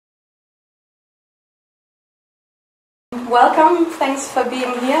welcome. Thanks for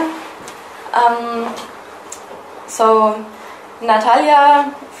being here. So,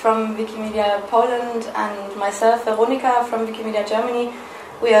 Natalia from Wikimedia Poland and myself, Veronika from Wikimedia Germany,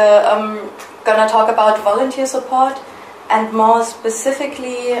 we are going to talk about volunteer support and more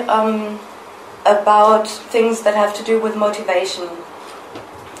specifically about things that have to do with motivation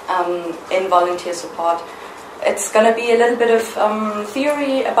in volunteer support. It's going to be a little bit of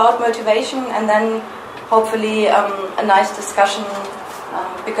theory about motivation and then hopefully a nice discussion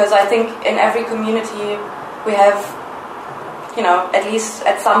because I think in every community we have, you know, at least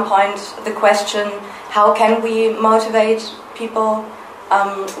at some point the question, how can we motivate people?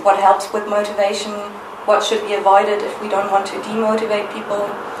 What helps with motivation? What should be avoided if we don't want to demotivate people?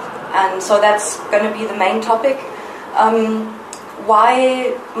 And so that's going to be the main topic.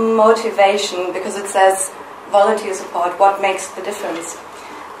 Why motivation? Because it says volunteer support, what makes the difference?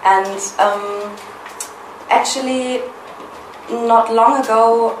 And actually, not long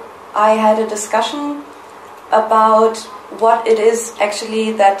ago, I had a discussion about what it is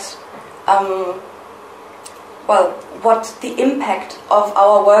actually that, what the impact of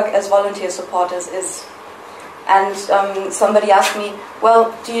our work as volunteer supporters is. And somebody asked me,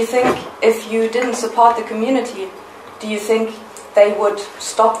 well, do you think if you didn't support the community, do you think they would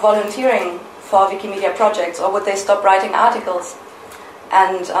stop volunteering for Wikimedia projects, or would they stop writing articles?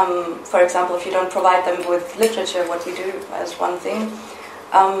 And for example, if you don't provide them with literature, what we do as one thing.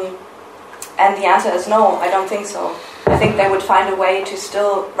 And the answer is no, I don't think so. I think they would find a way to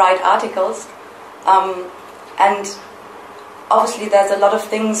still write articles. And obviously there's a lot of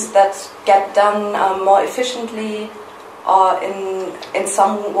things that get done more efficiently or in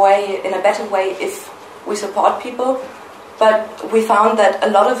some way, in a better way, if we support people. But we found that a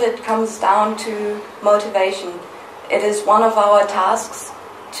lot of it comes down to motivation. It is one of our tasks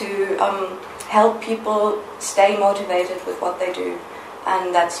to help people stay motivated with what they do.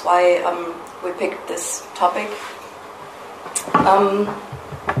 And that's why we picked this topic.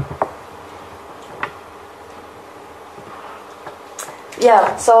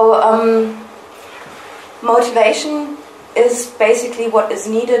 Motivation is basically what is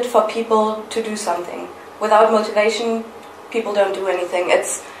needed for people to do something. Without motivation, people don't do anything.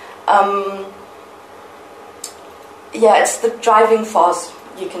 It's it's the driving force,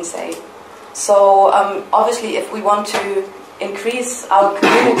 you can say. So obviously, if we want to increase our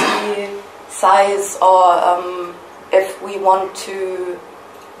community size, or if we want to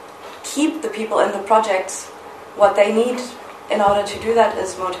keep the people in the projects, what they need in order to do that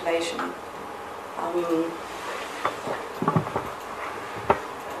is motivation.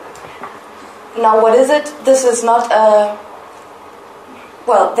 Now, what is it? This is not a...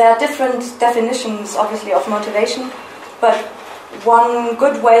 Well, there are different definitions, obviously, of motivation, but one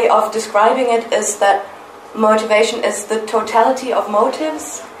good way of describing it is that motivation is the totality of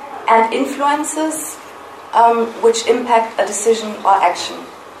motives and influences which impact a decision or action.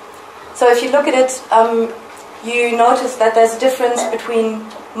 So if you look at it, you notice that there's a difference between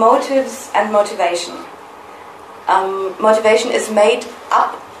motives and motivation. Motivation is made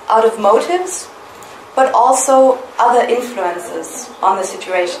up out of motives, but also other influences on the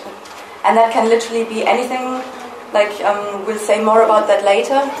situation. And that can literally be anything, like we'll say more about that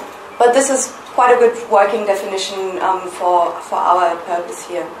later, but this is quite a good working definition for our purpose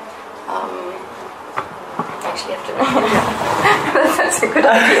here. Actually, I have to... That's a good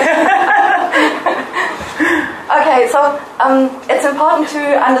idea. Okay, so it's important to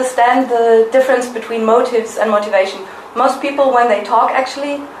understand the difference between motives and motivation. Most people, when they talk,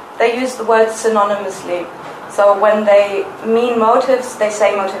 actually, they use the word synonymously. So when they mean motives, they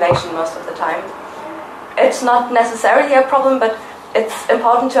say motivation most of the time. It's not necessarily a problem, but it's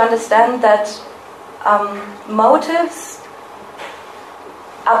important to understand that motives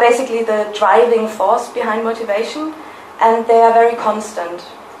are basically the driving force behind motivation, and they are very constant.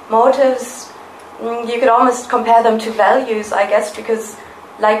 Motives, you could almost compare them to values, I guess, because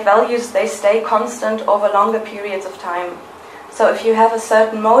like values, they stay constant over longer periods of time. So if you have a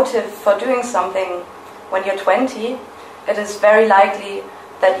certain motive for doing something when you're 20, it is very likely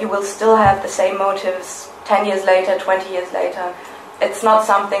that you will still have the same motives 10 years later, 20 years later. It's not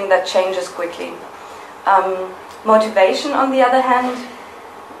something that changes quickly. Motivation, on the other hand,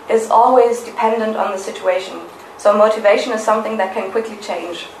 is always dependent on the situation. So motivation is something that can quickly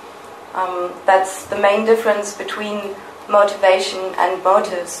change. That's the main difference between motivation and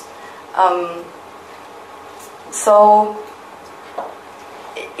motives.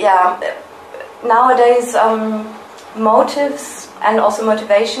 Nowadays motives and also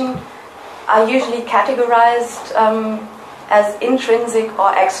motivation are usually categorized as intrinsic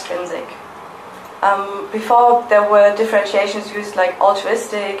or extrinsic. Before there were differentiations used like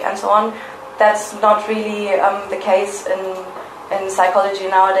altruistic and so on. That's not really the case in psychology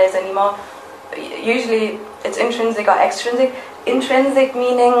nowadays anymore. Usually it's intrinsic or extrinsic. Intrinsic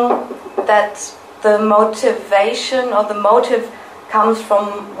meaning that the motivation or the motive comes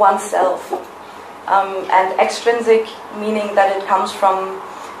from oneself. And extrinsic meaning that it comes from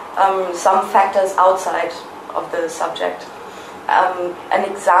some factors outside of the subject. An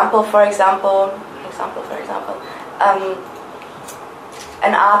example, for example,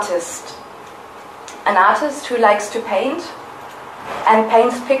 an artist who likes to paint and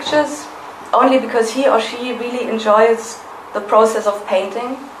paints pictures only because he or she really enjoys the process of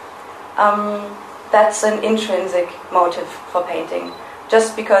painting. That's an intrinsic motive for painting,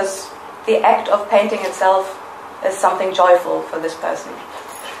 just because the act of painting itself is something joyful for this person.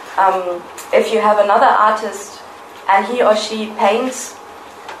 If you have another artist and he or she paints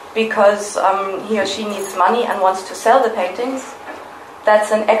because he or she needs money and wants to sell the paintings,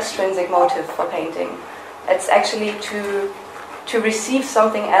 that's an extrinsic motive for painting. It's actually to receive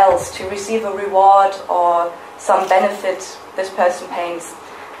something else, to receive a reward or some benefit this person paints.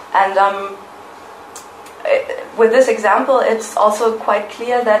 And with this example, it's also quite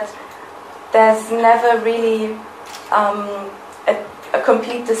clear that there's never really a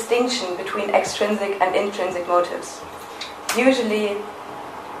complete distinction between extrinsic and intrinsic motives. Usually,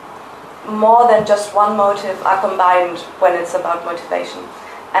 more than just one motive are combined when it's about motivation.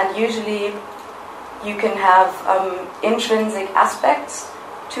 And usually, you can have intrinsic aspects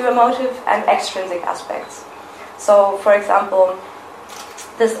to a motive and extrinsic aspects. So, for example,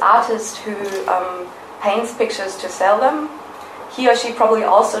 this artist who paints pictures to sell them, he or she probably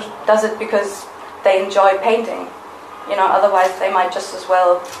also does it because they enjoy painting. Otherwise they might just as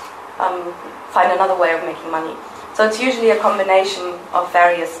well find another way of making money. So it's usually a combination of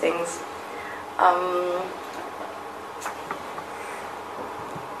various things.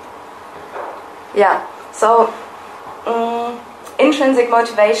 So intrinsic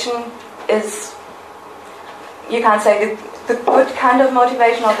motivation is, you can't say the good kind of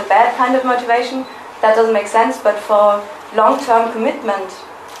motivation or the bad kind of motivation. That doesn't make sense, but for long-term commitment,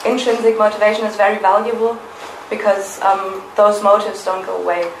 intrinsic motivation is very valuable because those motives don't go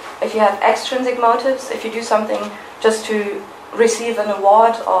away. If you have extrinsic motives, if you do something just to receive an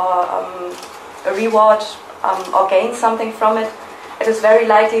award or a reward or gain something from it, it is very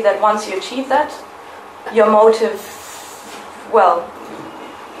likely that once you achieve that, your motive,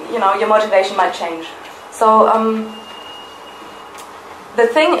 your motivation might change. So the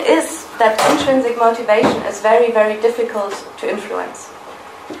thing is that intrinsic motivation is very, very difficult to influence.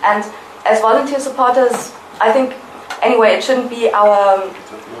 And as volunteer supporters, I think, anyway, it shouldn't be our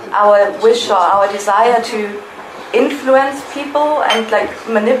wish or our desire to influence people and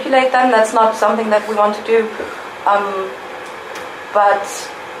manipulate them. That's not something that we want to do. But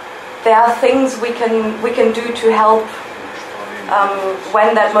there are things we can do to help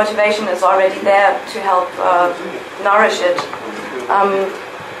when that motivation is already there, to help nourish it.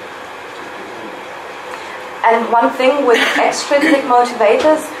 And one thing with extrinsic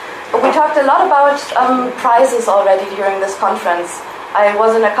motivators, we talked a lot about prizes already during this conference. I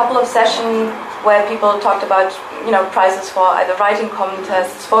was in a couple of sessions where people talked about prizes for either writing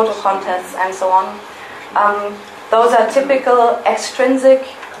contests, photo contests, and so on. Those are typical extrinsic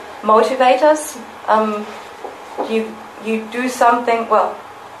motivators. You do something,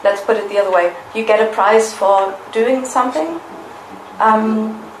 let's put it the other way. You get a prize for doing something.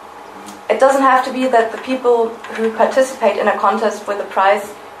 It doesn't have to be that the people who participate in a contest with a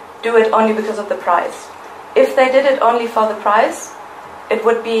prize do it only because of the prize. If they did it only for the prize, it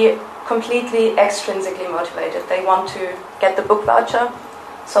would be completely extrinsically motivated. They want to get the book voucher,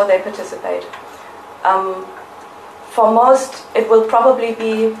 so they participate. For most, it will probably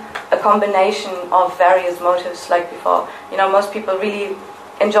be a combination of various motives like before. Most people really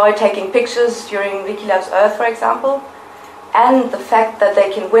enjoy taking pictures during Wikilab's Earth, for example. And the fact that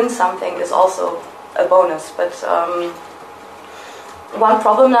they can win something is also a bonus. But one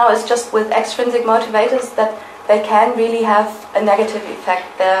problem now is just with extrinsic motivators that they can really have a negative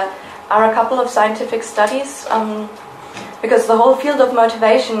effect. There are a couple of scientific studies, because the whole field of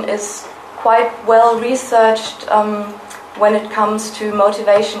motivation is quite well researched when it comes to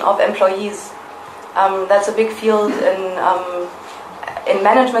motivation of employees. That's a big field in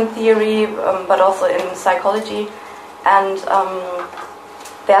management theory, but also in psychology. And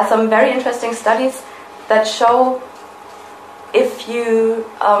there are some very interesting studies that show if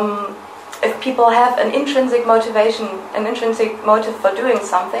people have an intrinsic motivation, an intrinsic motive for doing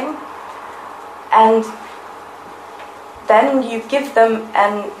something, and then you give them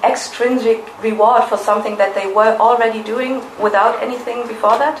an extrinsic reward for something that they were already doing without anything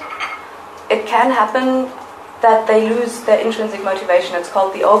before that, it can happen that they lose their intrinsic motivation. It's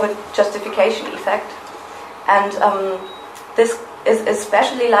called the over-justification effect. And this is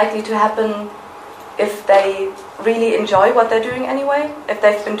especially likely to happen if they really enjoy what they're doing anyway, if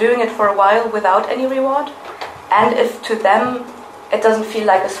they've been doing it for a while without any reward, and if to them it doesn't feel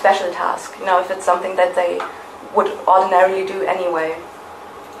like a special task, if it's something that they would ordinarily do anyway.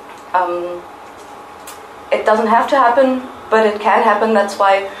 It doesn't have to happen, but it can happen. That's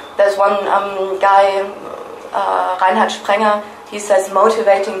why there's one guy, Reinhard Sprenger, he says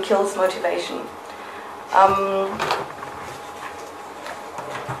motivating kills motivation.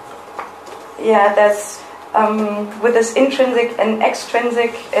 There's with this intrinsic and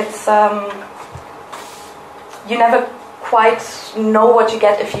extrinsic, it's you never quite know what you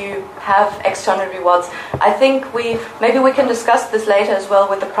get if you have external rewards. I think maybe we can discuss this later as well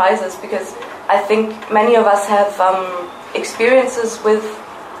with the prizes, because I think many of us have experiences with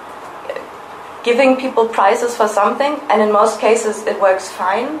giving people prizes for something, and in most cases it works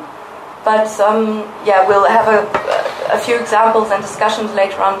fine. But we'll have a few examples and discussions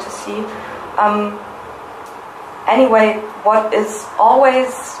later on to see. Anyway, what is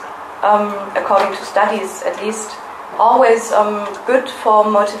always, according to studies at least, always good for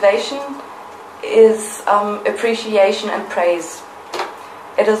motivation is appreciation and praise.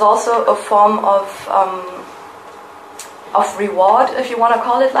 It is also a form of reward, if you want to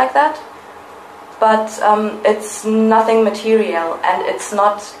call it like that, but it's nothing material, and it's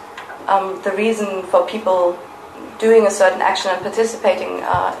not the reason for people doing a certain action and participating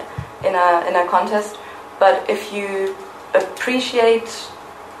in a contest. But if you appreciate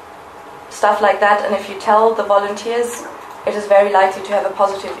stuff like that, and if you tell the volunteers, it is very likely to have a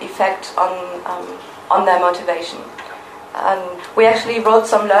positive effect on their motivation. And we actually wrote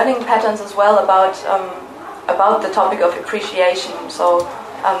some learning patterns as well about the topic of appreciation. So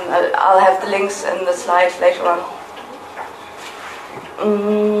I'll have the links in the slides later on.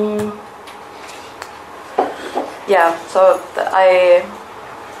 So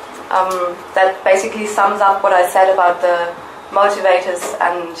that basically sums up what I said about the motivators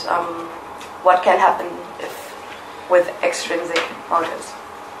and what can happen with extrinsic motives.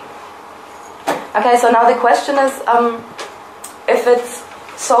 Okay, so now the question is, if it's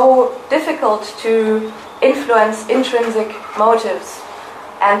so difficult to influence intrinsic motives,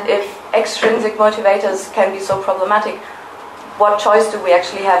 and if extrinsic motivators can be so problematic, what choice do we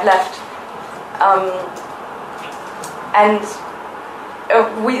actually have left?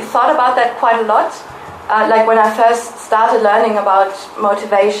 We thought about that quite a lot. Like when I first started learning about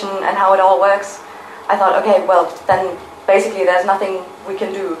motivation and how it all works, I thought, okay, well, then basically there's nothing we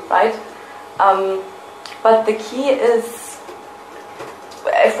can do, right? But the key is,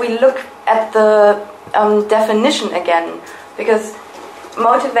 if we look at the definition again, because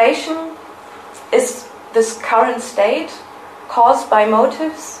motivation is this current state caused by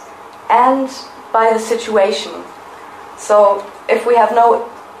motives and by the situation. So if we have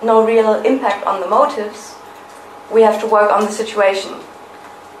no real impact on the motives, we have to work on the situation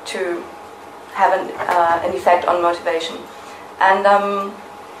to have an effect on motivation. And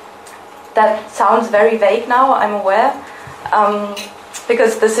that sounds very vague now, I'm aware,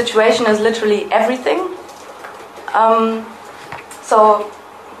 because the situation is literally everything. So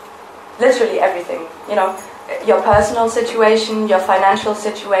literally everything, your personal situation, your financial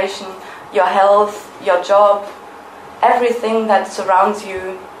situation, your health, your job, everything that surrounds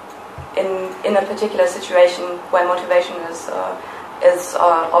you in a particular situation where motivation is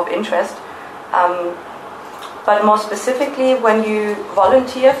of interest. But more specifically, when you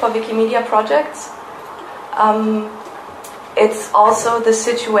volunteer for Wikimedia projects, it's also the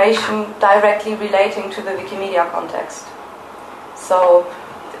situation directly relating to the Wikimedia context. So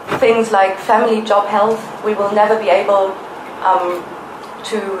things like family, job, health, we will never be able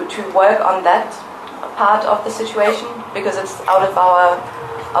to work on that part of the situation because it's out of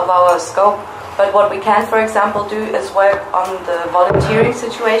our scope. But what we can, for example, do is work on the volunteering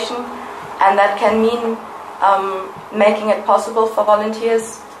situation, and that can mean making it possible for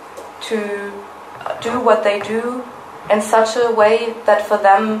volunteers to do what they do in such a way that for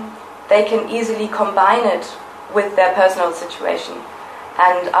them they can easily combine it with their personal situation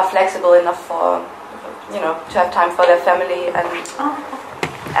and are flexible enough for, to have time for their family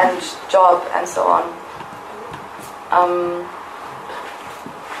and job and so on.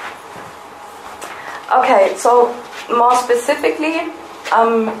 Okay, so more specifically,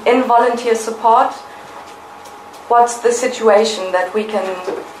 in volunteer support, what's the situation that we can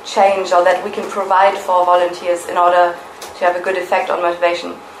change or that we can provide for volunteers in order to have a good effect on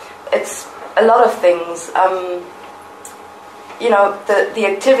motivation. It's a lot of things. The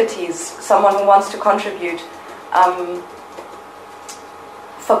activities, someone who wants to contribute.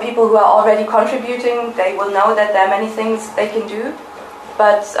 For people who are already contributing, they will know that there are many things they can do.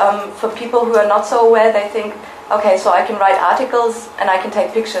 But for people who are not so aware, they think, okay, so I can write articles and I can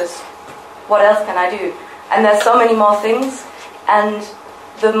take pictures. What else can I do? And there's so many more things. And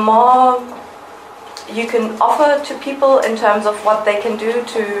the more you can offer to people in terms of what they can do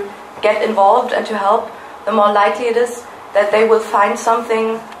to get involved and to help, the more likely it is that they will find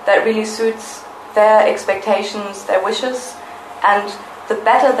something that really suits their expectations, their wishes. And the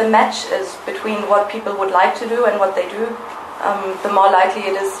better the match is between what people would like to do and what they do, the more likely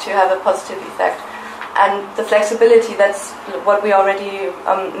it is to have a positive effect. And the flexibility, that's what we already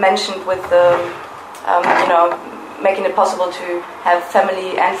mentioned with the, making it possible to have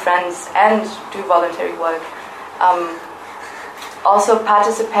family and friends and do voluntary work. Also,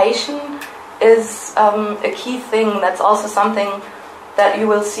 participation is a key thing. That's also something that you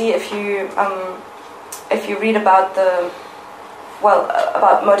will see if you read about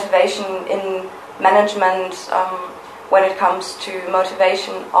about motivation in management when it comes to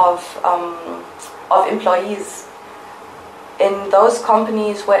motivation of employees. In those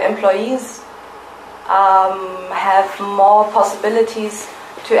companies where employees have more possibilities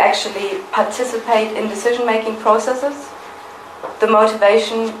to actually participate in decision-making processes, the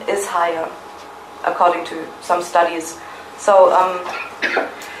motivation is higher, according to some studies. So,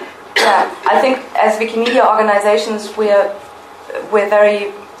 I think as Wikimedia organizations, we're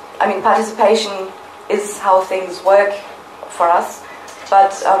very, participation is how things work for us,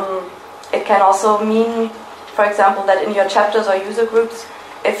 but it can also mean, for example, that in your chapters or user groups,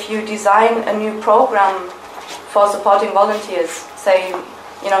 if you design a new program for supporting volunteers, say,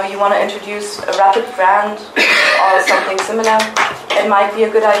 you want to introduce a rapid grant or something similar, it might be a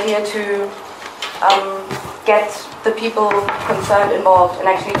good idea to get the people concerned involved and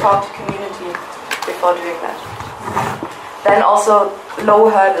actually talk to community before doing that. Then also low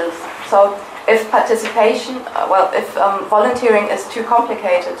hurdles. So if participation, if volunteering is too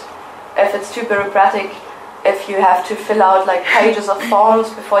complicated, if it's too bureaucratic, if you have to fill out like pages of forms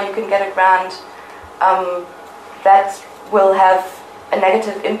before you can get a grant, that will have a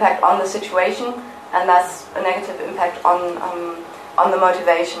negative impact on the situation, and thus a negative impact on the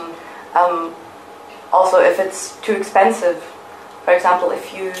motivation. Also, if it's too expensive, for example,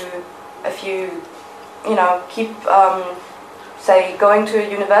 if you keep say going to a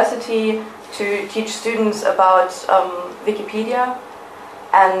university to teach students about Wikipedia,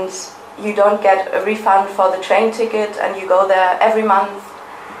 and you don't get a refund for the train ticket, and you go there every month,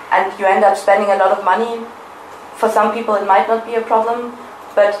 and you end up spending a lot of money. For some people it might not be a problem,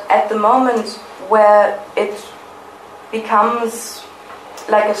 but at the moment where it becomes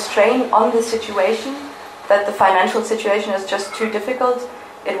like a strain on the situation, that the financial situation is just too difficult,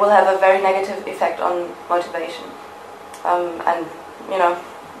 it will have a very negative effect on motivation. And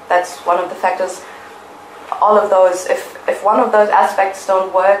that's one of the factors. All of those, if one of those aspects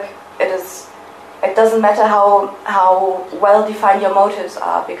don't work, it doesn't matter how well defined your motives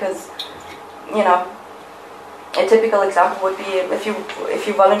are, because a typical example would be if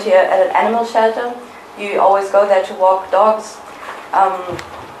you volunteer at an animal shelter, you always go there to walk dogs.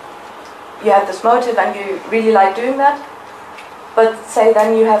 You have this motive and you really like doing that, but say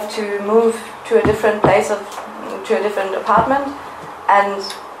then you have to move to a different place, to a different apartment, and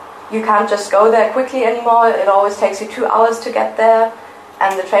you can't just go there quickly anymore. It always takes you 2 hours to get there,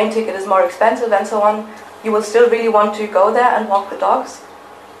 and the train ticket is more expensive and so on. You will still really want to go there and walk the dogs,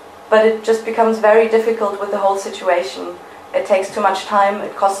 but it just becomes very difficult with the whole situation. It takes too much time,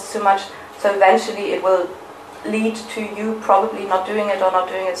 it costs too much, so eventually it will lead to you probably not doing it, or not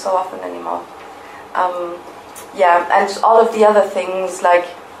doing it so often anymore. And all of the other things like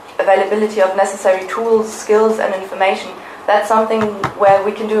availability of necessary tools, skills and information, that's something where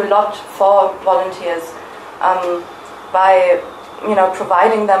we can do a lot for volunteers by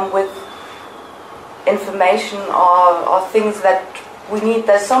providing them with information or things that we need.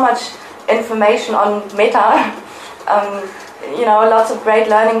 There's so much information on Meta, lots of great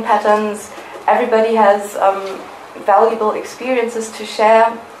learning patterns. Everybody has valuable experiences to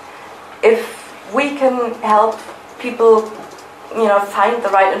share. If we can help people, find the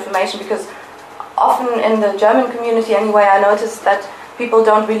right information, because often in the German community anyway, I noticed that people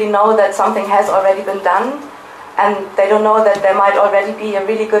don't really know that something has already been done, and they don't know that there might already be a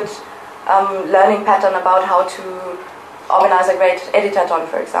really good learning pattern about how to organize a great editathon,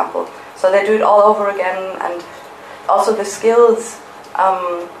 for example. So they do it all over again, and also the skills.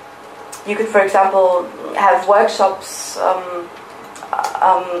 you could, for example, have workshops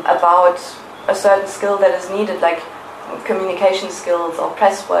about a certain skill that is needed, like communication skills or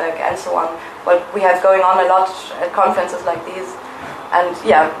press work and so on. What we have going on a lot at conferences like these. And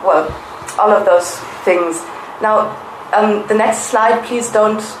yeah, well, all of those things. Now, the next slide, please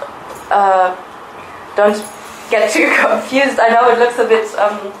don't get too confused. I know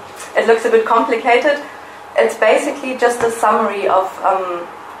it looks a bit complicated. It's basically just a summary of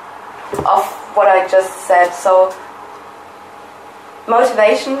what I just said. So,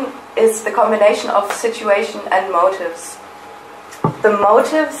 motivation is the combination of situation and motives. The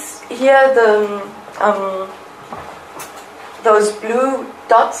motives here, those blue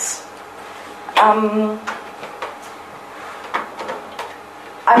dots. I'm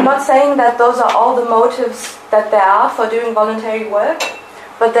not saying that those are all the motives that there are for doing voluntary work,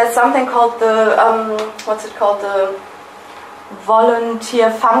 but there's something called the the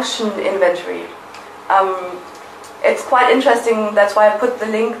volunteer function inventory. It's quite interesting. That's why I put the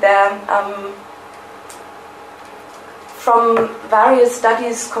link there. From various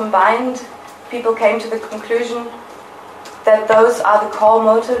studies combined, people came to the conclusion that those are the core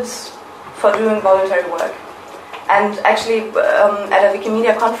motives for doing voluntary work. And actually, at a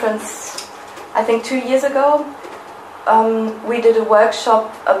Wikimedia conference, I think 2 years ago, we did a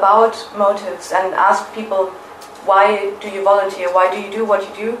workshop about motives and asked people, why do you volunteer? Why do you do what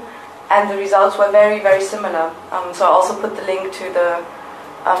you do? And the results were very, very similar. So I also put the link to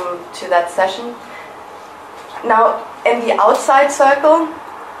that session. Now, in the outside circle,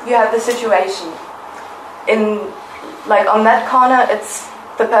 you have the situation. On that corner, it's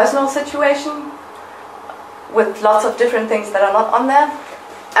the personal situation, with lots of different things that are not on there.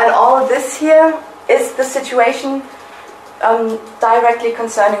 And all of this here is the situation directly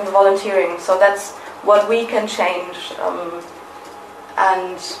concerning the volunteering. So that's what we can change.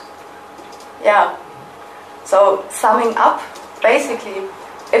 So summing up, basically,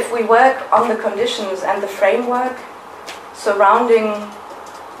 if we work on the conditions and the framework surrounding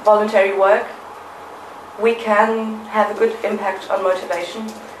voluntary work, we can have a good impact on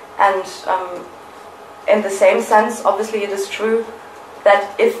motivation. And in the same sense, obviously it is true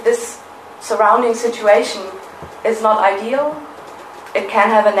that if this surrounding situation is not ideal, it can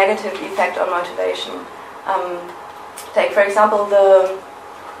have a negative effect on motivation. Take, for example, the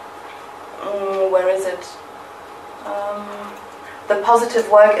positive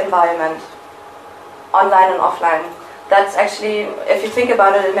work environment, online and offline. That's actually, if you think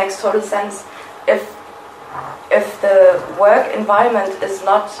about it, it makes total sense. If the work environment is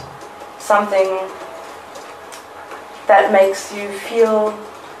not something that makes you feel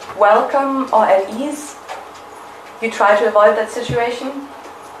welcome or at ease, you try to avoid that situation,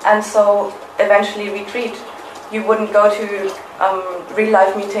 and so eventually retreat. You wouldn't go to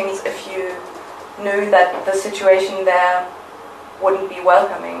real-life meetings if you knew that the situation there wouldn't be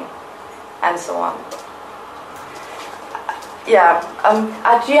welcoming, and so on. Yeah.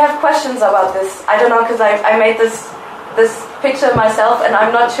 Do you have questions about this? I don't know, because I made this picture myself, and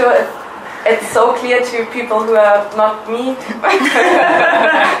I'm not sure if it's so clear to people who are not me.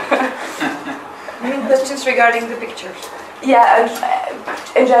 Any questions regarding the pictures? Yeah, and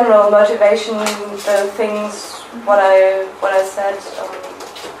in general, motivation, the things, what I said.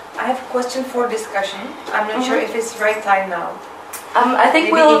 I have a question for discussion. I'm not sure if it's the right time now. I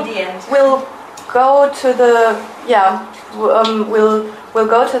think maybe in the end. We'll go to the we'll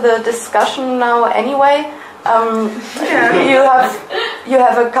go to the discussion now anyway. You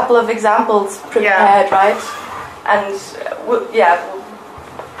have a couple of examples prepared, right? And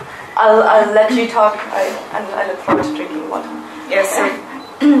I'll let you talk. I look forward to drinking water. Yes.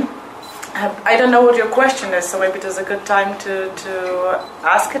 I don't know what your question is, so maybe there's a good time to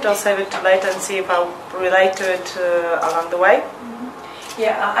ask it or save it to later and see if I'll relate to it along the way.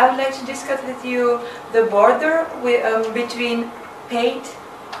 Yeah, I would like to discuss with you the border between paid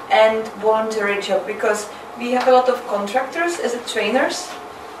and voluntary job, because we have a lot of contractors as trainers.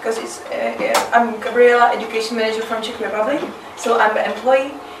 Because I'm Gabriela, education manager from Czech Republic, so I'm an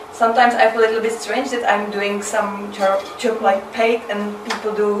employee. Sometimes I feel a little bit strange that I'm doing some job like paid and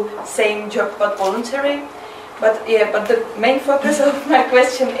people do same job but voluntary. But the main focus of my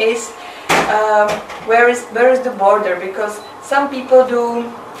question is where is the border? Because some people do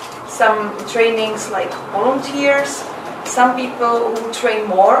some trainings like volunteers. Some people who train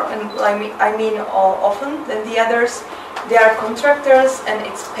more, and I mean often than the others, they are contractors and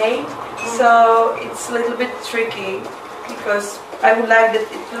it's paid. So it's a little bit tricky, because I would like that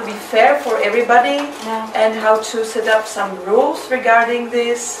it will be fair for everybody, and how to set up some rules regarding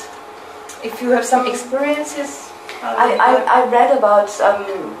this. If you have some experiences. I read about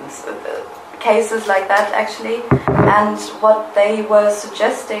cases like that actually, and what they were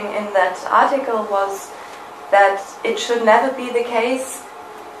suggesting in that article was that it should never be the case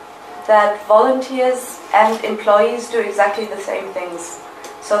that volunteers and employees do exactly the same things.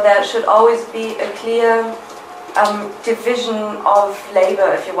 So there should always be a clear division of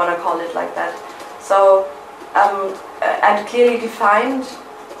labor, if you want to call it like that. So, and clearly defined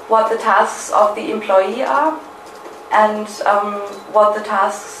what the tasks of the employee are and what the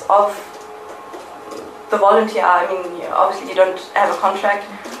tasks of the volunteer are. I mean, obviously you don't have a contract,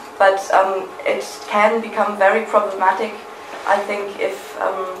 but it can become very problematic, I think, if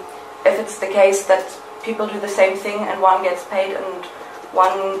it's the case that people do the same thing and one gets paid and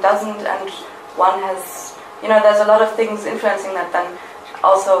one doesn't, and one has, there's a lot of things influencing that. Then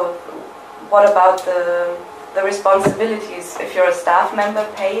also, what about the responsibilities? If you're a staff member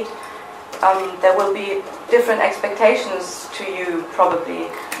paid, there will be different expectations to you probably.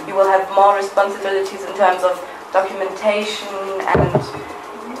 You will have more responsibilities in terms of documentation, and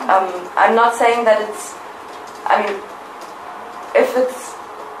I'm not saying that it's, if it's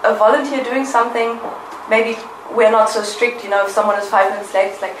a volunteer doing something, maybe we're not so strict, if someone is 5 minutes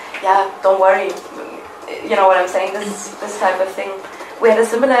late, it's like, yeah, don't worry, you know what I'm saying, this type of thing. We had a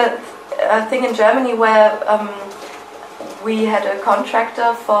similar thing in Germany where we had a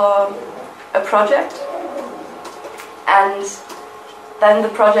contractor for a project, and then the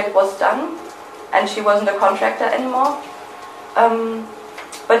project was done and she wasn't a contractor anymore,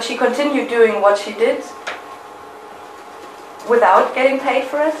 but she continued doing what she did without getting paid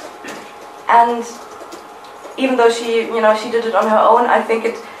for it. And even though she did it on her own, I think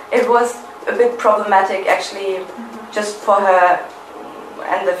it was a bit problematic actually, just for her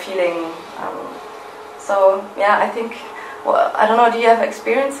and the feeling. So yeah, I think, well, I don't know, do you have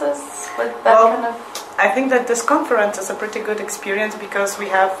experiences with that kind of? I think that this conference is a pretty good experience because we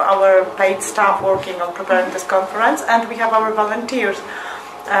have our paid staff working on preparing this conference, and we have our volunteers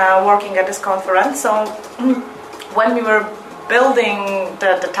working at this conference. So when we were building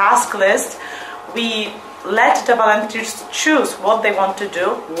the task list, we let the volunteers choose what they want to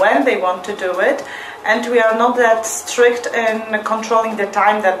do, when they want to do it, and we are not that strict in controlling the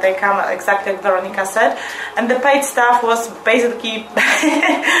time that they come, exactly like Veronika said. And the paid staff was basically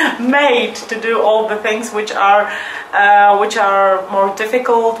made to do all the things which are more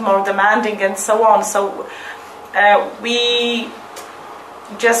difficult, more demanding, and so on. So we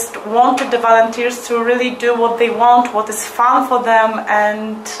just wanted the volunteers to really do what they want, what is fun for them,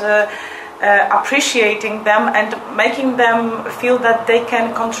 and appreciating them and making them feel that they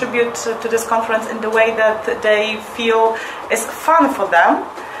can contribute to this conference in the way that they feel is fun for them.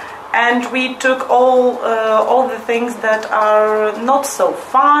 And we took all the things that are not so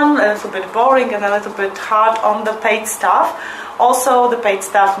fun, a little bit boring and a little bit hard on the paid staff. Also, the paid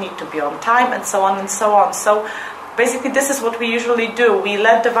staff need to be on time, and so on and so on. So basically this is what we usually do. We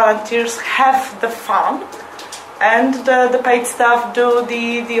let the volunteers have the fun, and the paid staff do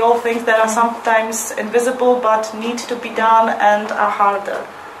the all things that are sometimes invisible but need to be done and are harder.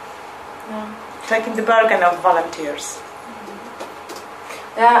 Taking the bargain of volunteers.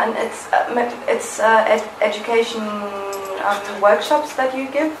 Yeah, and it's education workshops that you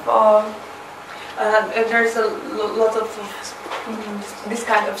give, or there's a lot of this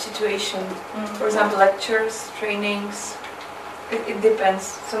kind of situation. For example, lectures, trainings. It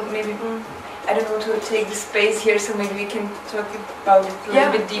depends. So maybe. I don't want to take the space here, so maybe we can talk about it a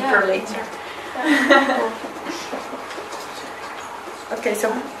little bit deeper later. Okay,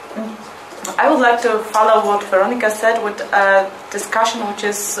 so I would like to follow what Veronika said with a discussion which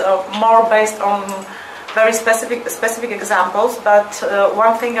is more based on very specific examples. But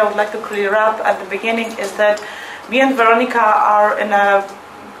one thing I would like to clear up at the beginning is that me and Veronika are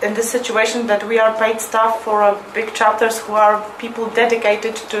in this situation that we are paid staff for big chapters who are people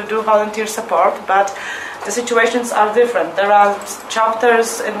dedicated to do volunteer support, but the situations are different. There are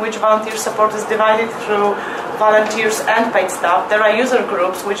chapters in which volunteer support is divided through volunteers and paid staff. There are user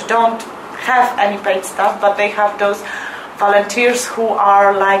groups which don't have any paid staff, but they have those volunteers who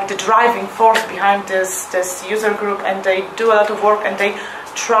are like the driving force behind this user group, and they do a lot of work and they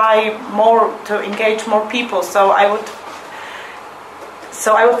try more to engage more people. So I would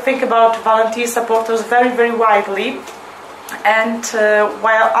think about volunteer supporters very, very widely. And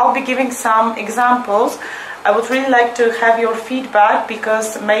while I'll be giving some examples, I would really like to have your feedback,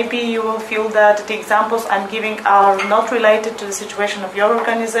 because maybe you will feel that the examples I'm giving are not related to the situation of your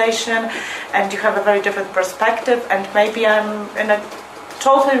organization, and you have a very different perspective, and maybe I'm in a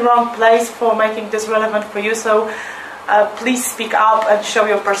totally wrong place for making this relevant for you. So please speak up and show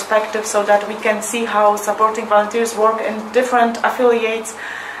your perspective so that we can see how supporting volunteers work in different affiliates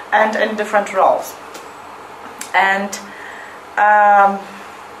and in different roles. And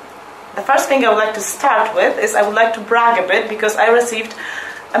the first thing I would like to start with is I would like to brag a bit because I received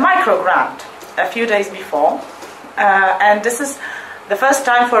a micro grant a few days before, and this is the first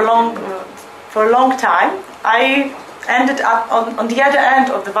time for a long time I ended up on the other end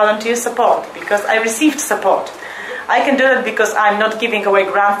of the volunteer support because I received support. I can do that because I'm not giving away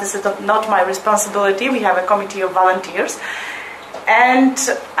grants. This is not my responsibility. We have a committee of volunteers. And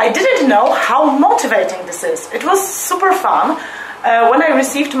I didn't know how motivating this is. It was super fun. When I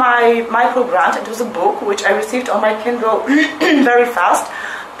received my micro grant, it was a book which I received on my Kindle very fast.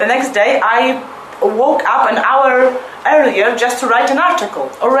 The next day I woke up an hour earlier just to write an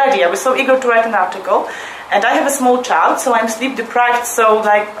article. Already I was so eager to write an article. And I have a small child, so I'm sleep deprived, so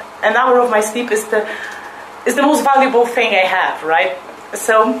like an hour of my sleep is the most valuable thing I have, right?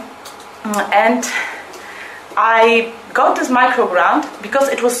 So, and I got this micro grant because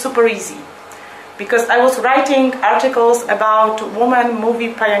it was super easy. Because I was writing articles about women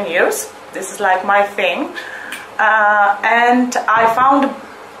movie pioneers. This is like my thing. And I found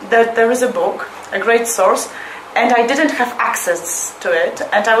that there is a book, a great source, and I didn't have access to it.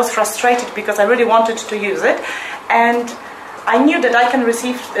 And I was frustrated because I really wanted to use it. And I knew that I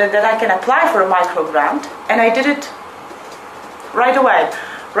can apply for a micro grant, and I did it right away.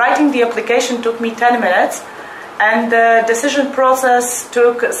 Writing the application took me 10 minutes, and the decision process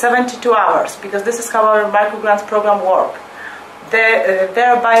took 72 hours, because this is how our micro grants program work.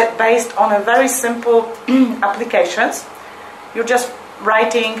 They're based on a very simple applications. You're just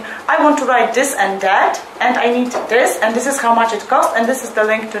writing, I want to write this and that, and I need this, and this is how much it costs, and this is the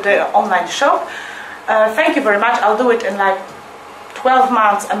link to the online shop. Thank you very much, I'll do it in like 12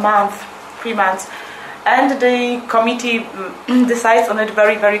 months, a month, 3 months. And the committee decides on it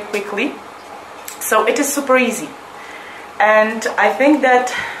very, very quickly. So it is super easy. And I think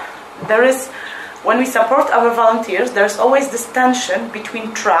that there is, when we support our volunteers, there's always this tension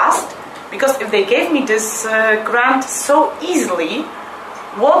between trust, because if they gave me this grant so easily,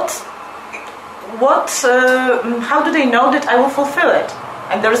 how do they know that I will fulfill it?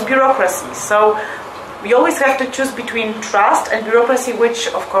 And there is bureaucracy. So we always have to choose between trust and bureaucracy, which,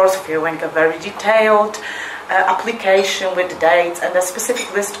 of course, filling a very detailed application with dates and a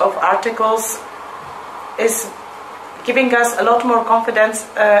specific list of articles is giving us a lot more confidence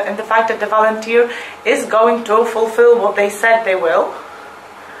in the fact that the volunteer is going to fulfill what they said they will.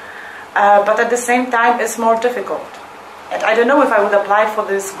 But at the same time, it's more difficult. And I don't know if I would apply for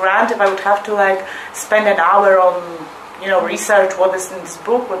this grant, if I would have to like spend an hour on, research what is in this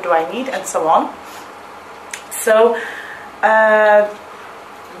book, what do I need, and so on. So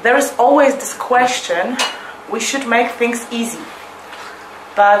there is always this question, we should make things easy.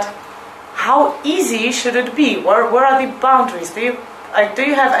 But how easy should it be? Where are the boundaries? Do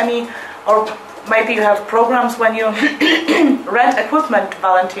you have any, or maybe you have programs when you rent equipment to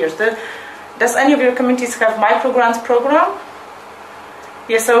volunteers? Does any of your communities have micro grants program?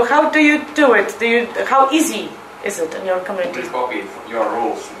 Yeah, so how do you do it? How easy is it in your community? We copy your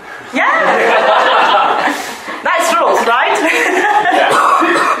rules. Yeah! Nice rules, right?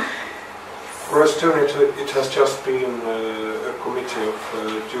 For Estonia, it has just been a committee of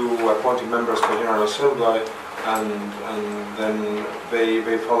 2 appointed members for General Assembly, and then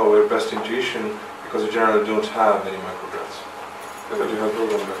they follow their best intuition, because the General don't have any microgrants. But you have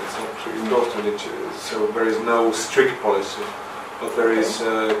program, but it's not endorsed on it, so there is no strict policy. But there is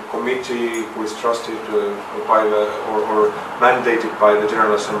a committee who is trusted by or mandated by the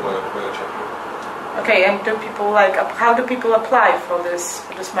General Assembly of Czechia. Okay, and how do people apply for this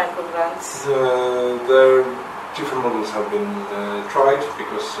micro grants? There different models have been tried,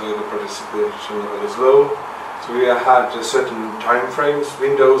 because the participation level is low. So we had certain time frames,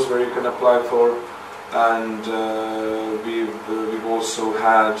 windows where you can apply for, and we've also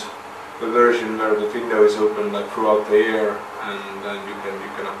had a version where the window is open like throughout the year, and then you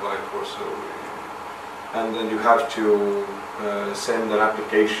can apply for. So, and then you have to send an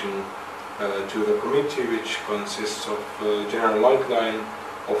application to the committee, which consists of a general outline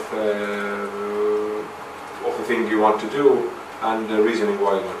of the thing you want to do and the reasoning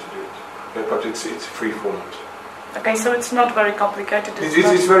why you want to do it. But it's free format. Okay, so it's not very complicated.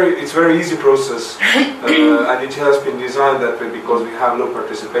 It's very easy process, and it has been designed that way because we have low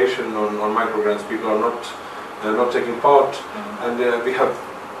participation on microgrants. People are not taking part, and we have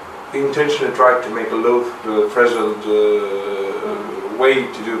intentionally tried to make a low threshold way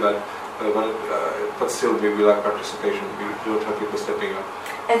to do that. But still, we will have participation. We don't have people stepping up.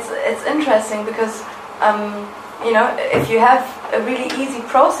 It's interesting because you know, if you have a really easy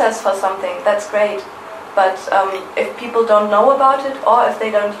process for something, that's great. But if people don't know about it, or if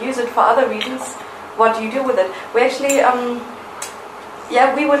they don't use it for other reasons, what do you do with it? We actually,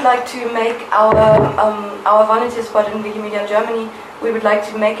 we would like to make our volunteer spot in Wikimedia Germany. We would like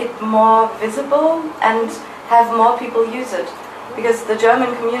to make it more visible and have more people use it, because the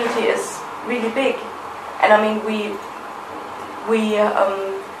German community is really big, and I mean we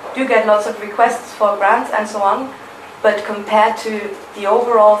do get lots of requests for grants and so on, but compared to the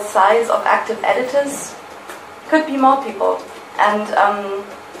overall size of active editors, could be more people. And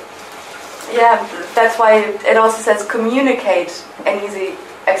that's why it also says communicate an easy,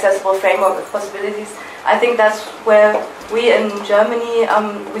 accessible framework with possibilities. I think that's where we in Germany,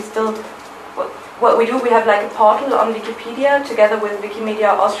 what we do, we have like a portal on Wikipedia together with Wikimedia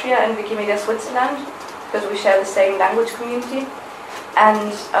Austria and Wikimedia Switzerland, because we share the same language community.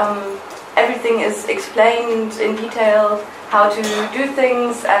 And everything is explained in detail, how to do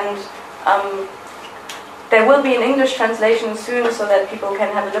things, and there will be an English translation soon so that people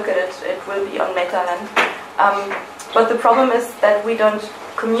can have a look at it. It will be on Meta then. But the problem is that we don't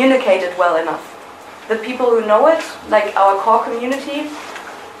communicate it well enough. The people who know it, like our core community,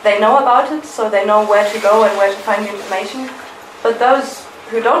 they know about it, so they know where to go and where to find the information. But those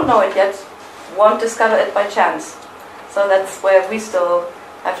who don't know it yet won't discover it by chance. So that's where we still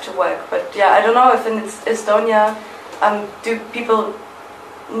have to work. But yeah, I don't know if in Estonia, do people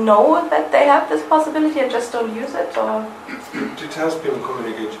know that they have this possibility and just don't use it, or? It has been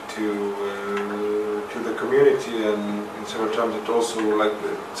communicated to the community, and in several times it also, like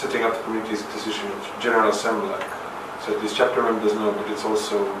setting up the community's decision of General Assembly. So these chapter members know, but it's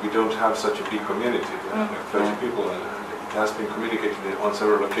also, we don't have such a big community, like 30 people, and it has been communicated on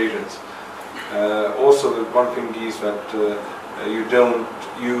several occasions. Also, the one thing is that you don't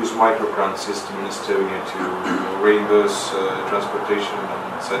use microgrant system in Estonia to reimburse transportation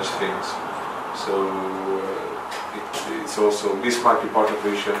and such things. So it's also, this might be part of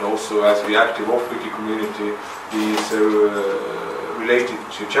the issue, and also as the active off-wiki community is related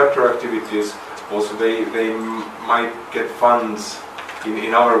to chapter activities, also they might get funds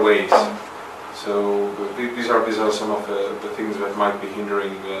in other ways. So these are some of the things that might be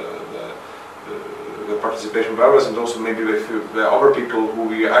hindering the participation by others, and also maybe the other people who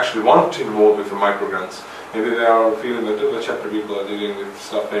we actually want to involve with the microgrants. Maybe they are feeling that the chapter people are dealing with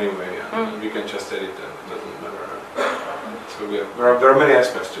stuff anyway, and we can just edit them. It doesn't matter. So yeah, there are many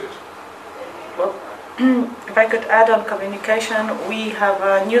aspects to it. Well, if I could add on communication, we have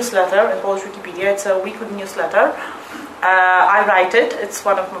a newsletter in Polish Wikipedia. It's a weekly newsletter. I write it. It's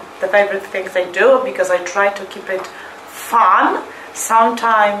one of the favorite things I do, because I try to keep it fun.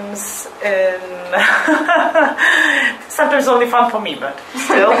 Sometimes sometimes only fun for me, but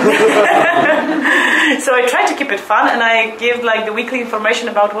still. So I try to keep it fun, and I give like the weekly information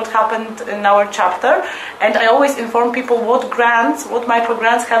about what happened in our chapter, and I always inform people what micro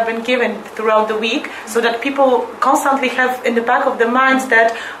grants have been given throughout the week, so that people constantly have in the back of their minds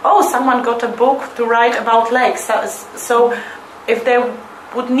that, oh, someone got a book to write about lakes. So if they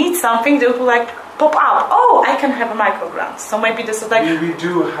would need something, they would like pop up, oh, I can have a microgrant. So maybe this is like... We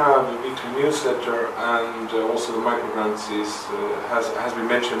do have a weekly newsletter, and also the microgrants has been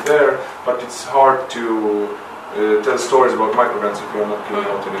mentioned there, but it's hard to tell stories about microgrants if you're not giving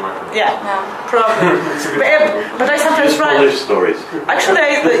out any microgrants. Yeah, probably. But I sometimes write... Polish stories.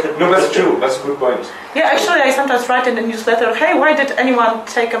 Actually, no, that's true. That's a good point. Yeah, actually I sometimes write in the newsletter, hey, why did anyone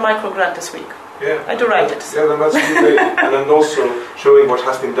take a microgrant this week? Yeah, I do write it. Yeah, then that's a good way. And then also showing what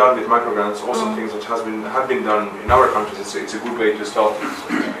has been done with microgrants, also things that have been done in our countries. It's a good way to start.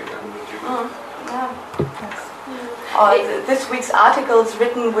 This week's articles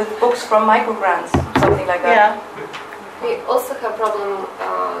written with books from microgrants, something like that. Yeah. We also have problem.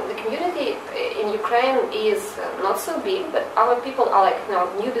 The community in Ukraine is not so big, but our people are like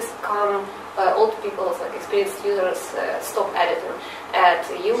newbies come. Old people, like experienced users, stop editing, and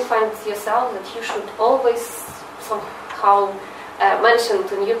you find yourself that you should always somehow mention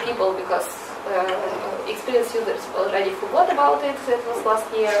to new people, because experienced users already forgot about it. It was last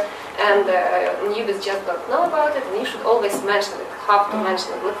year, and newbies just don't know about it. And you should always mention it. Have to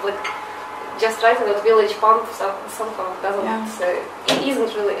mention it. With just writing about village pump somehow doesn't. It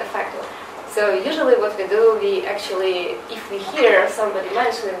isn't really effective. So usually what we do, we actually, if we hear somebody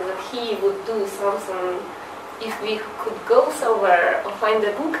mentioning that he would do something, if we could go somewhere or find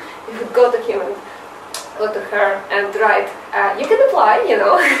a book, we would go to him and go to her and write, you can apply, you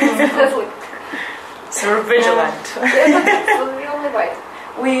know. So we're vigilant. That's the only way.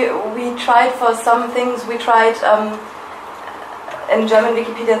 We tried for some things, we tried in German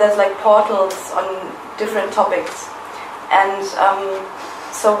Wikipedia there's like portals on different topics, and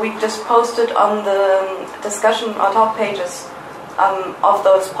so we just posted on the discussion or talk pages of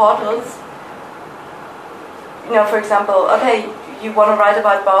those portals. You know, for example, okay, you want to write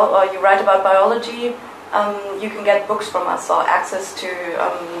about biology, you can get books from us or access to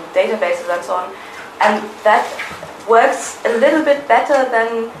databases and so on, and that works a little bit better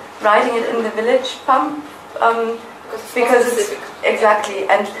than writing it in the village pump, because it's exactly,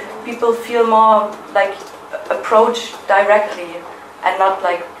 and people feel more like approached directly, and not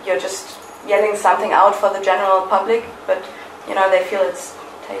like you're just yelling something out for the general public, but you know, they feel it's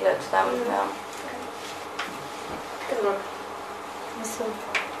tailored to them. Yeah. Good work. So,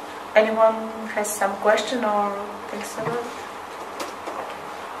 anyone has some question or thinks about it?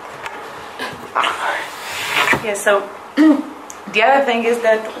 Yeah, so the other thing is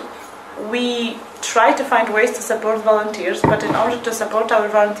that we try to find ways to support volunteers, but in order to support our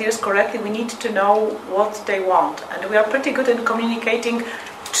volunteers correctly, we need to know what they want. And we are pretty good in communicating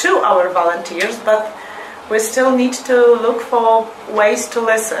to our volunteers, but we still need to look for ways to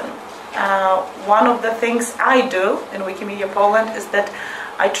listen. One of the things I do in Wikimedia Poland is that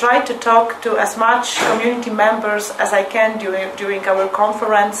I try to talk to as much community members as I can during our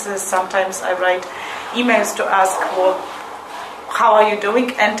conferences. Sometimes I write emails to ask, well, how are you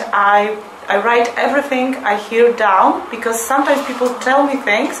doing? And I write everything I hear down, because sometimes people tell me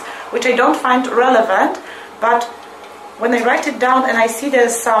things which I don't find relevant, but when I write it down and I see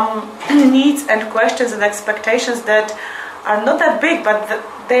there's some needs and questions and expectations that are not that big, but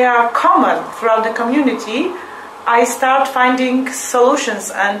they are common throughout the community, I start finding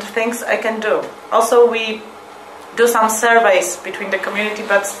solutions and things I can do. Also, we do some surveys between the community,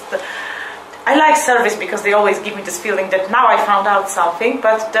 but I like surveys because they always give me this feeling that now I found out something,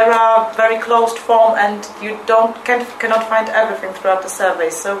 but there are very closed form and you cannot find everything throughout the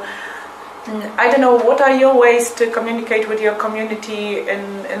surveys. So I don't know, what are your ways to communicate with your community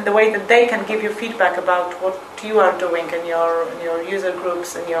in the way that they can give you feedback about what you are doing in your user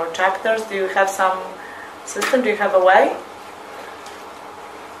groups, in your chapters? Do you have some system? Do you have a way?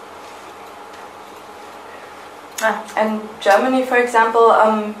 In Germany, for example,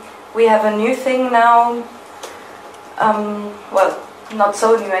 we have a new thing now. Well, not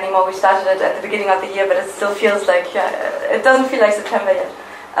so new anymore. We started it at the beginning of the year, but it still feels like, it doesn't feel like September yet.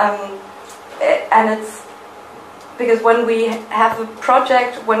 And it's because when we have a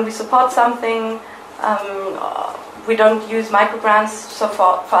project, when we support something, we don't use microgrants, so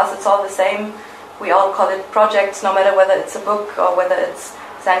for us it's all the same. We all call it projects, no matter whether it's a book or whether it's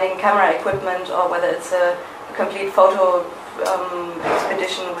sending camera equipment or whether it's a complete photo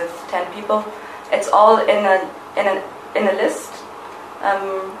expedition with 10 people. It's all in a list.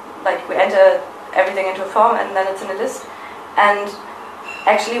 Like we enter everything into a form and then it's in a list. And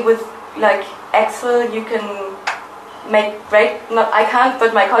actually with like Excel you can make great, I can't,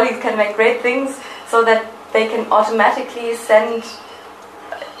 but my colleagues can make great things so that they can automatically send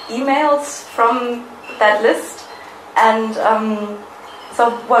emails from that list. And so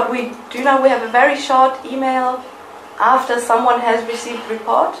what we do now, we have a very short email after someone has received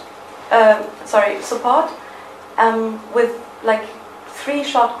support, with like 3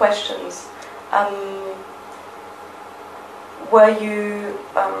 short questions. Were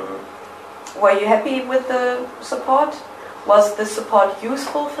you happy with the support? Was the support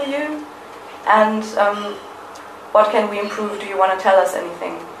useful for you? And what can we improve? Do you want to tell us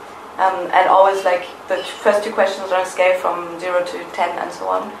anything? And always like the first 2 questions are on a scale from 0 to 10 and so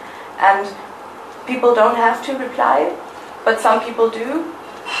on. And people don't have to reply, but some people do.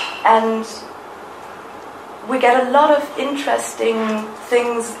 And we get a lot of interesting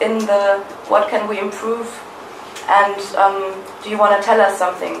things in the what can we improve, and do you want to tell us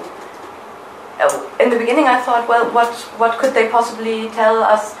something? In the beginning I thought, well, what could they possibly tell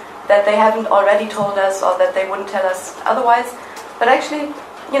us that they haven't already told us or that they wouldn't tell us otherwise? But actually,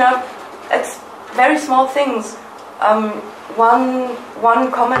 you know, it's very small things.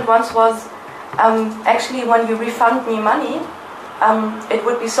 One comment once was, actually when you refund me money, it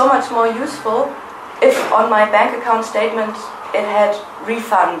would be so much more useful if on my bank account statement it had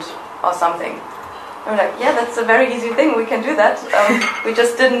refund or something. I'm like, yeah, that's a very easy thing, we can do that. We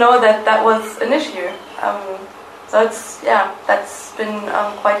just didn't know that that was an issue. So it's, yeah, that's been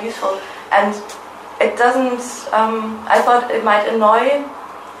quite useful. And it doesn't, I thought it might annoy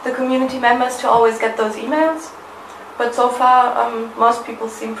the community members to always get those emails, but so far most people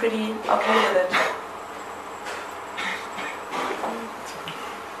seem pretty okay with it.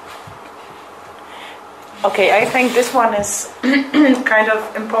 Okay, I think this one is kind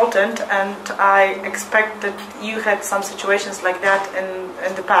of important, and I expect that you had some situations like that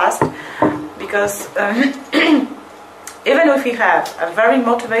in the past, because even if we have a very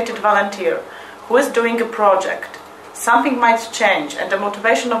motivated volunteer who is doing a project, something might change, and the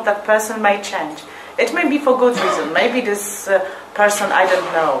motivation of that person may change. It may be for good reason. Maybe this person, I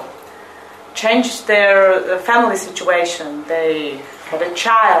don't know, changed their family situation. They had a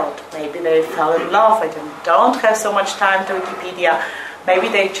child, maybe they fell in love and don't have so much time to Wikipedia, maybe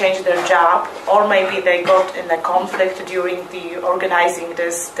they changed their job, or maybe they got in a conflict during the organizing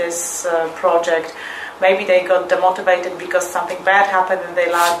this project, maybe they got demotivated because something bad happened in their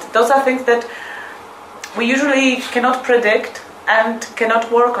life. Those are things that we usually cannot predict and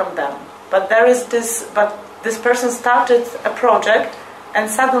cannot work on them. But this person started a project and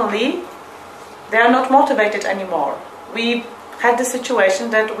suddenly they are not motivated anymore. We had the situation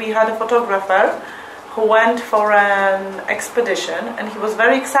that we had a photographer who went for an expedition, and he was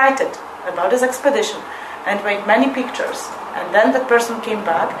very excited about his expedition and made many pictures. And then that person came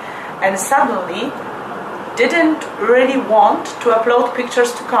back and suddenly didn't really want to upload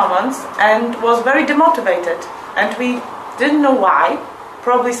pictures to Commons and was very demotivated. And we didn't know why.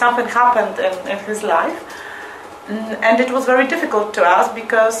 Probably something happened in his life. And it was very difficult to us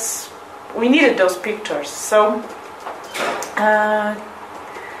because we needed those pictures. So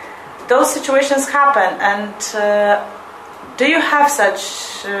those situations happen, and do you have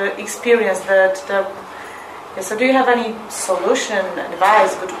such experience that so do you have any solution,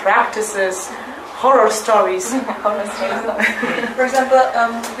 advice, good practices, horror stories? For example,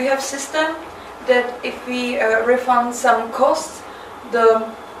 we have system that if we refund some costs,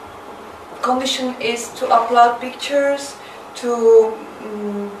 the condition is to upload pictures, to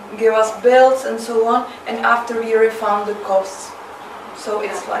give us bills and so on, and after we refund the costs. So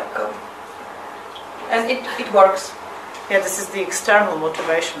it's like, and it works. Yeah, this is the external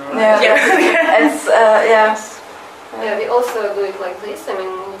motivation, right? Yeah, it's yes. Yeah, we also do it like this. I mean,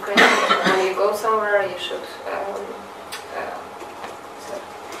 in Ukraine, when you go somewhere, you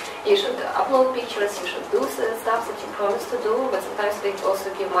should upload pictures, you should do stuff that you promised to do, but sometimes they also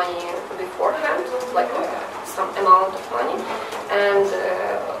give money beforehand, like some amount of money, and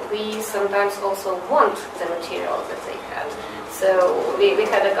we sometimes also want the material that they have. So we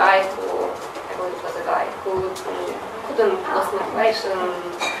had a guy who, I believe it was a guy who couldn't lose motivation,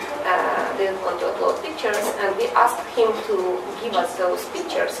 didn't want to upload pictures, and we asked him to give us those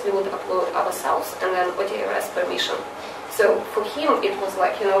pictures. We would upload ourselves and then OTRS permission. So for him it was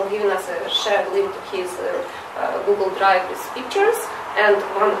like, giving us a shared link to his Google Drive with pictures and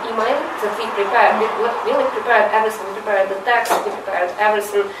one email that we prepared. We really prepared everything. We prepared the text, we prepared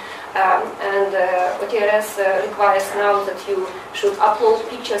everything. And OTRS requires now that you should upload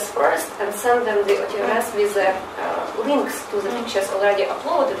pictures first and send them the OTRS with links to the pictures already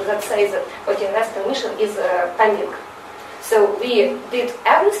uploaded that says that OTRS permission is pending. So we did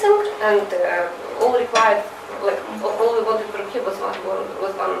everything, and all required, like all we wanted from him was one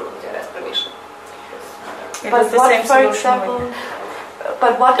OTRS permission. But what, for example,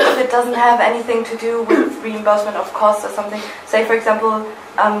 but what if it doesn't have anything to do with reimbursement of costs or something? Say, for example,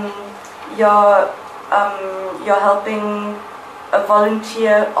 you're helping a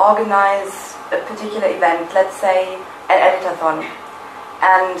volunteer organize a particular event, let's say an editathon,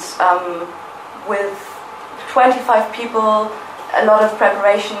 and with 25 people, a lot of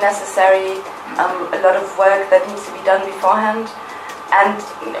preparation necessary, a lot of work that needs to be done beforehand. And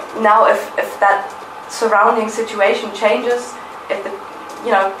now if that surrounding situation changes, if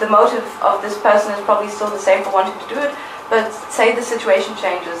the motive of this person is probably still the same for wanting to do it, but say the situation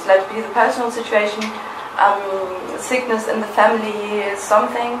changes, let it be the personal situation, sickness in the family is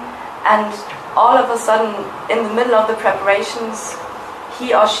something, and all of a sudden in the middle of the preparations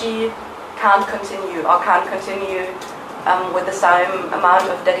he or she can't continue with the same amount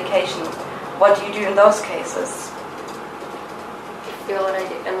of dedication. What do you do in those cases? We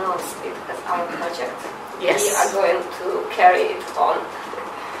already announced it as our project. Yes. We are going to carry it on,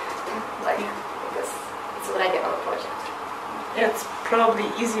 because it's already our project. It's probably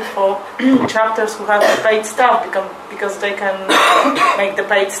easy for chapters who have paid staff because they can make the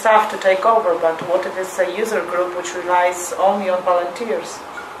paid staff to take over. But what if it's a user group which relies only on volunteers?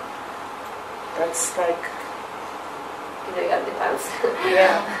 That's like... It depends.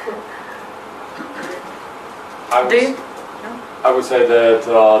 Yeah. I would say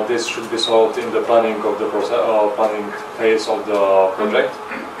that this should be solved in the planning of the process, planning phase of the project,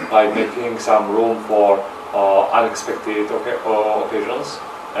 like making some room for unexpected occasions,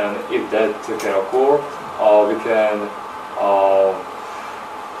 and if that can occur, we can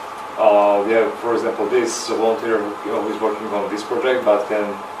we have, for example, this volunteer who is working on this project, but can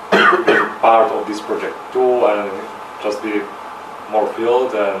be part of this project too, and just be more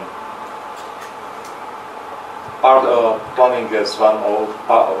filled and planning as one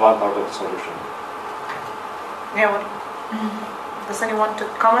part of the solution. Yeah. Does anyone to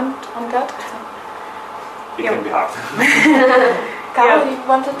comment on that? It can be hard. Carol, you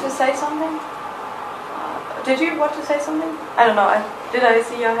wanted to say something? Did you want to say something? I don't know. Did I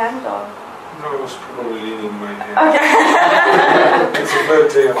see your hand or? No, I was probably leaning my head. Okay. It's a third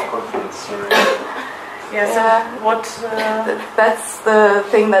day of conference, sorry. Yes. What? That's the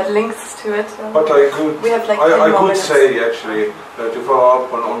thing that links to it. But I could, we have like I could minutes. say actually to follow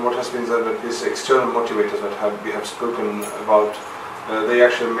up on what has been said, that these external motivators that we have spoken about, they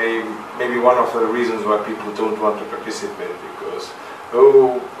actually may be one of the reasons why people don't want to participate, because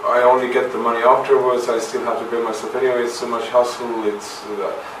I only get the money afterwards, I still have to pay myself anyway, it's so much hassle,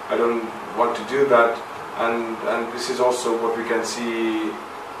 I don't want to do that, and this is also what we can see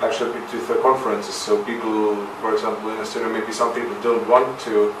actually with the conferences. So people, for example, in Estonia, maybe some people don't want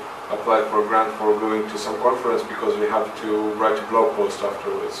to apply for a grant for going to some conference because we have to write a blog post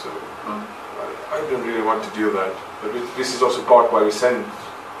afterwards. So I don't really want to do that. But this is also part why we send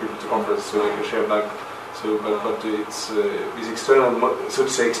people to conferences, so they can share that. So, but it's these external, so to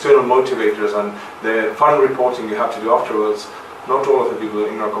say, external motivators and the fun reporting you have to do afterwards. Not all of the people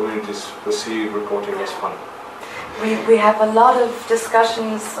in our communities perceive reporting as fun. We have a lot of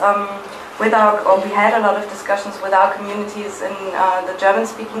discussions we had a lot of discussions with our communities in the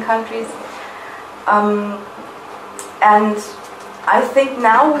German-speaking countries, and I think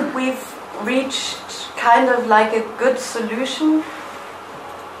now we've reached kind of like a good solution,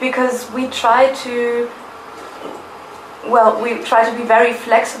 because we try to be very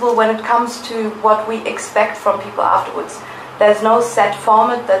flexible when it comes to what we expect from people afterwards. There's no set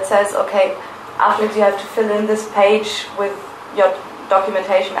format that says, okay, afterwards you have to fill in this page with your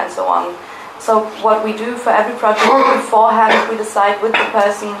documentation and so on. So what we do for every project beforehand, we decide with the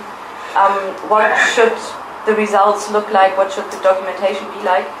person what should the results look like, what should the documentation be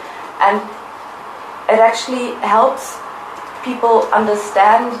like, and it actually helps people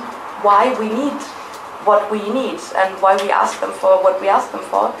understand why we need what we need and why we ask them for what we ask them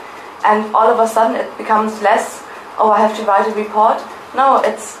for, and all of a sudden it becomes less, oh, I have to write a report. No,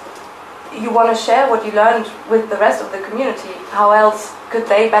 it's you want to share what you learned with the rest of the community. How else could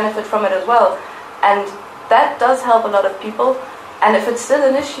they benefit from it as well? And that does help a lot of people. And if it's still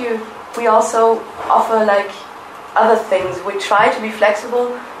an issue, we also offer like other things. We try to be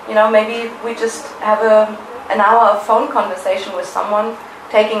flexible. You know, maybe we just have an hour of phone conversation with someone,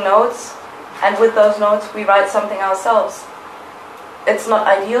 taking notes, and with those notes we write something ourselves. It's not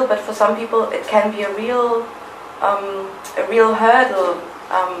ideal, but for some people it can be a real hurdle,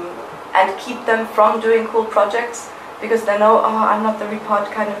 and keep them from doing cool projects, because they know, oh, I'm not the report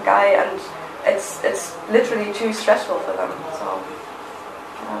kind of guy, and it's literally too stressful for them. So,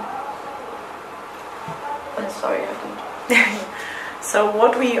 but sorry, I didn't. So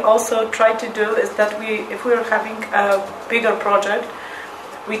what we also try to do is that if we are having a bigger project,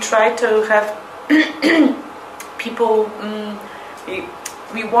 we try to have people.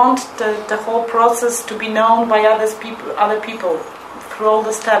 We want the whole process to be known by other people through all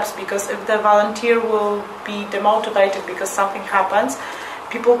the steps, because if the volunteer will be demotivated because something happens,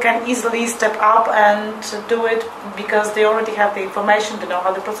 people can easily step up and do it because they already have the information, they know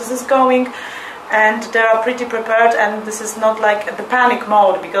how the process is going, and they are pretty prepared, and this is not like the panic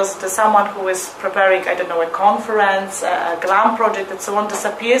mode, because there's someone who is preparing, I don't know, a conference, a GLAM project and so on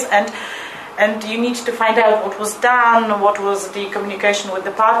disappears, and you need to find out what was done, what was the communication with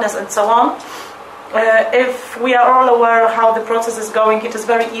the partners and so on. If we are all aware how the process is going, it is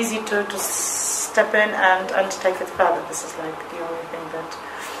very easy to step in and take it further. This is like the only thing that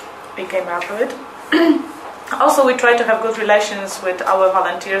we came up with. Also, we try to have good relations with our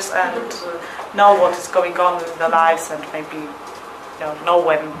volunteers and know what is going on in their lives, and maybe know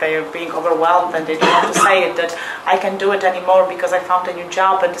when they are being overwhelmed and they don't want to say it, that I can do it anymore because I found a new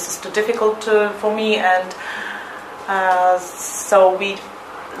job and this is too difficult for me, and so we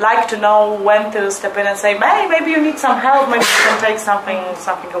like to know when to step in and say, hey, maybe you need some help, maybe you can take something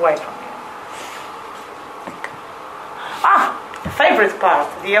away from you. The favorite part,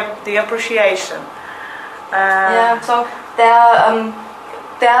 the appreciation. So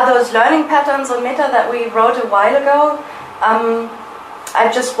there are those learning patterns on Meta that we wrote a while ago. I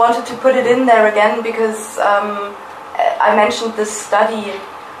just wanted to put it in there again because I mentioned this study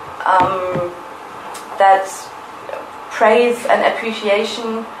that praise and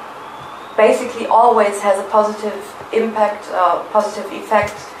appreciation basically always has a positive impact, positive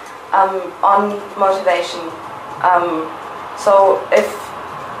effect on motivation. So if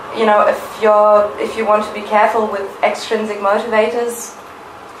you want to be careful with extrinsic motivators,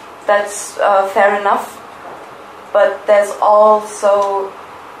 that's fair enough. But there's also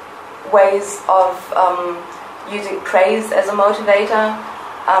ways of using praise as a motivator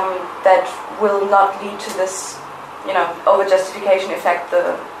that will not lead to this, over-justification effect,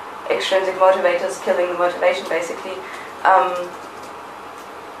 the extrinsic motivators killing the motivation, basically.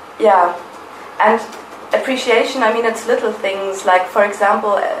 And appreciation, it's little things, like, for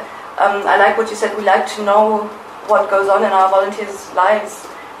example, I like what you said, we like to know what goes on in our volunteers' lives.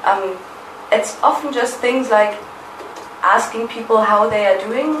 It's often just things like asking people how they are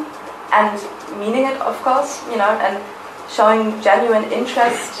doing, and meaning it, of course, and showing genuine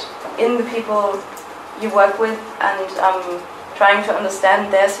interest in the people you work with, and trying to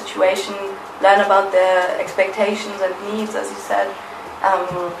understand their situation, learn about their expectations and needs, as you said.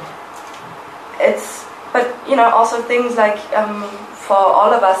 Also things like, for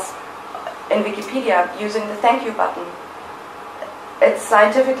all of us in Wikipedia, using the thank you button. It's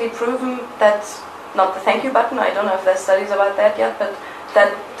scientifically proven that, not the thank you button, I don't know if there's studies about that yet, but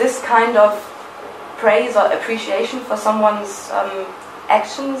that this kind of praise or appreciation for someone's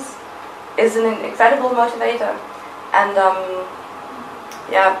actions is an incredible motivator. And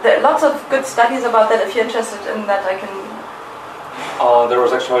there are lots of good studies about that. If you're interested in that, I can... There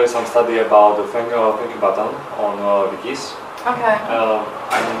was actually some study about the thank you button on wikis. Okay.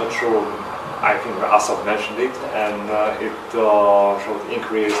 I'm not sure, I think Asaf mentioned it, and it showed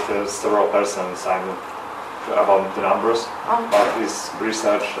increased several percents. I'm not sure about the numbers, but it's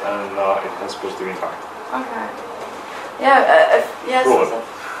researched and it has positive impact. Okay. Yes.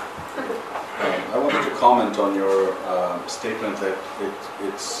 I wanted to comment on your statement that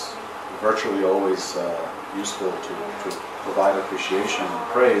it's virtually always useful to provide appreciation and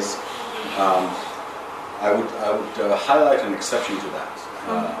praise. I would highlight an exception to that.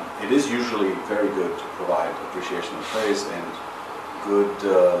 It is usually very good to provide appreciation and praise, and good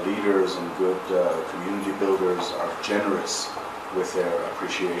leaders and good community builders are generous with their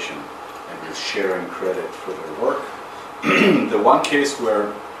appreciation and with sharing credit for their work. The one case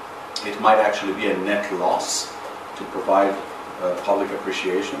where it might actually be a net loss to provide public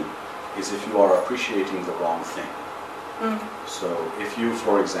appreciation is if you are appreciating the wrong thing. So if you,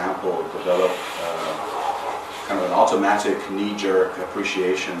 for example, develop kind of an automatic knee-jerk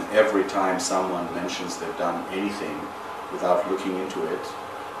appreciation every time someone mentions they've done anything without looking into it,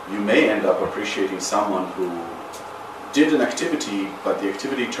 you may end up appreciating someone who did an activity, but the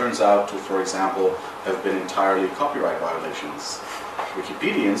activity turns out to, for example, have been entirely copyright violations.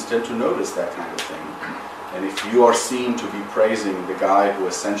 Wikipedians tend to notice that kind of thing. And if you are seen to be praising the guy who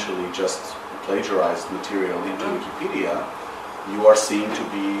essentially just plagiarized material into Wikipedia, you are seen to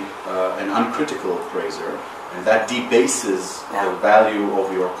be an uncritical praiser, and that debases the value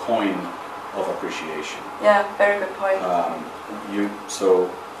of your coin of appreciation. Yeah, very good point. So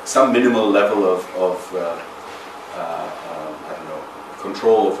some minimal level of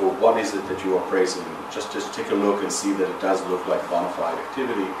control over what is it that you are praising. Just take a look and see that it does look like bona fide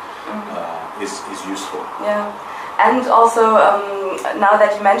activity is useful. Yeah, and also now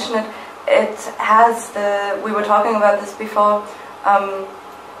that you mention it, it has we were talking about this before,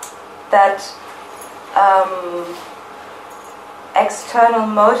 that external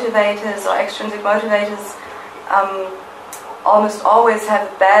motivators or extrinsic motivators almost always have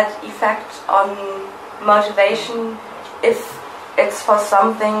a bad effect on motivation if it's for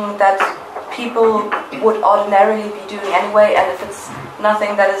something that people would ordinarily be doing anyway, and if it's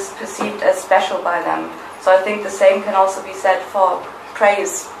nothing that is perceived as special by them. So I think the same can also be said for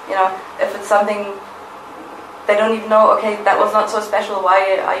praise. If it's something they don't even know, okay, that was not so special,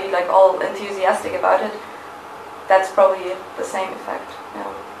 why are you like all enthusiastic about it? That's probably the same effect.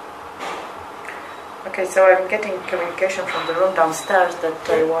 Yeah. Okay, so I'm getting communication from the room downstairs that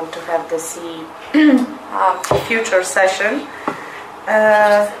they want to have the future session.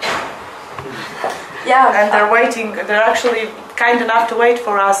 And they're waiting. They're actually kind enough to wait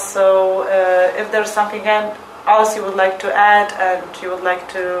for us. So if there's something else you would like to add and you would like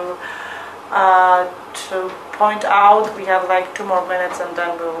to point out, we have like 2 more minutes, and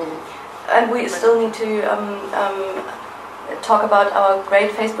then we'll. And we still need to talk about our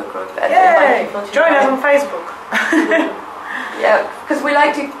great Facebook group and invite people to join us on Facebook. Yeah, because we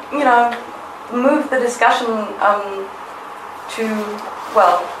like to, move the discussion to,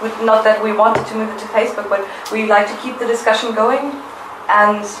 not that we wanted to move it to Facebook, but we like to keep the discussion going,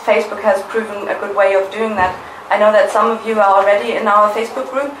 and Facebook has proven a good way of doing that. I know that some of you are already in our Facebook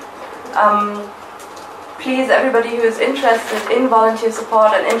group. please, everybody who is interested in volunteer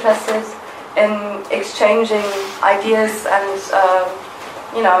support and interested in exchanging ideas and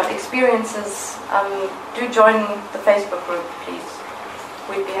experiences, do join the Facebook group, please.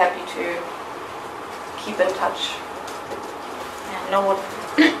 We'd be happy to keep in touch. Know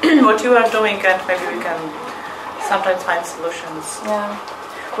what you are doing, and maybe we can sometimes find solutions. Yeah,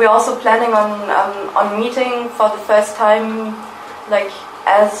 we're also planning on meeting for the first time, like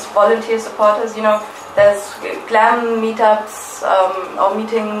as volunteer supporters. There's GLAM meetups or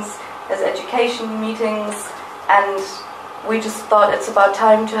meetings, there's education meetings, and we just thought it's about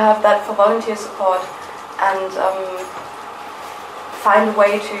time to have that for volunteer support and find a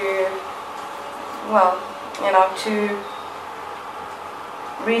way to, to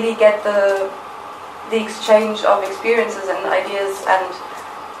really get the exchange of experiences and ideas and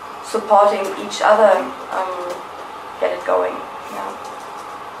supporting each other, get it going.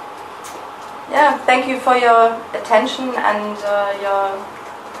 Yeah. Thank you for your attention and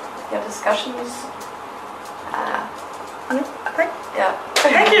your discussions. Okay. Yeah.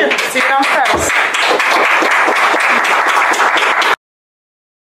 Thank you. See you downstairs.